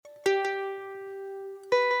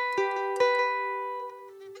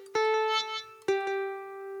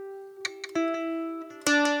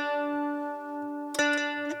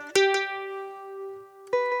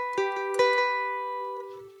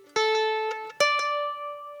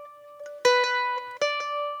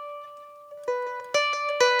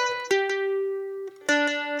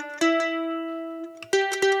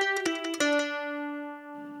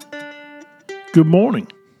Good morning.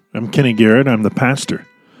 I'm Kenny Garrett. I'm the pastor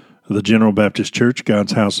of the General Baptist Church,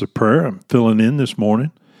 God's House of Prayer. I'm filling in this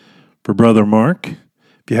morning for Brother Mark.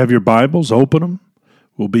 If you have your Bibles, open them.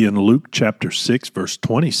 We'll be in Luke chapter 6, verse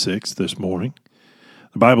 26 this morning.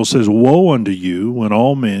 The Bible says, "Woe unto you when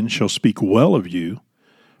all men shall speak well of you,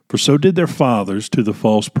 for so did their fathers to the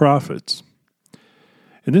false prophets."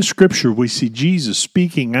 In this scripture, we see Jesus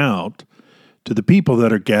speaking out to the people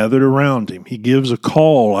that are gathered around him. He gives a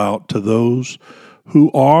call out to those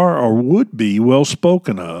who are or would be well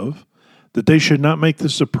spoken of, that they should not make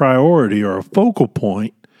this a priority or a focal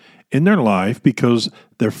point in their life because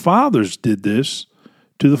their fathers did this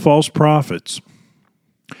to the false prophets.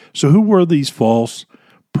 So who were these false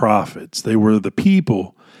prophets? They were the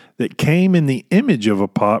people that came in the image of a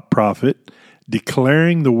prophet,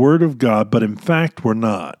 declaring the word of God, but in fact were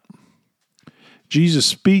not. Jesus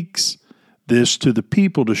speaks this to the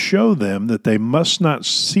people to show them that they must not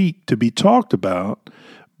seek to be talked about,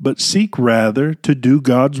 but seek rather to do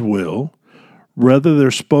God's will, whether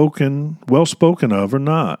they're well spoken of or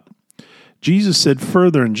not. Jesus said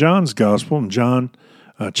further in John's Gospel, in John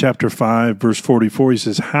chapter 5, verse 44, he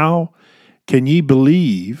says, "How can ye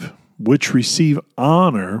believe which receive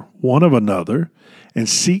honor one of another, and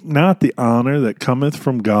seek not the honor that cometh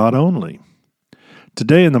from God only?"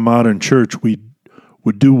 Today in the modern church, we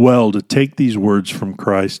would do well to take these words from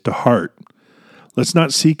Christ to heart. Let's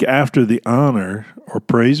not seek after the honor or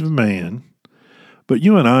praise of man, but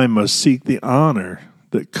you and I must seek the honor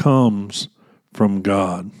that comes from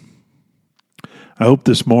God. I hope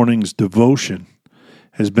this morning's devotion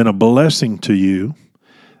has been a blessing to you,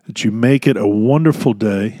 that you make it a wonderful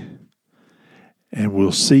day, and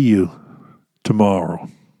we'll see you tomorrow.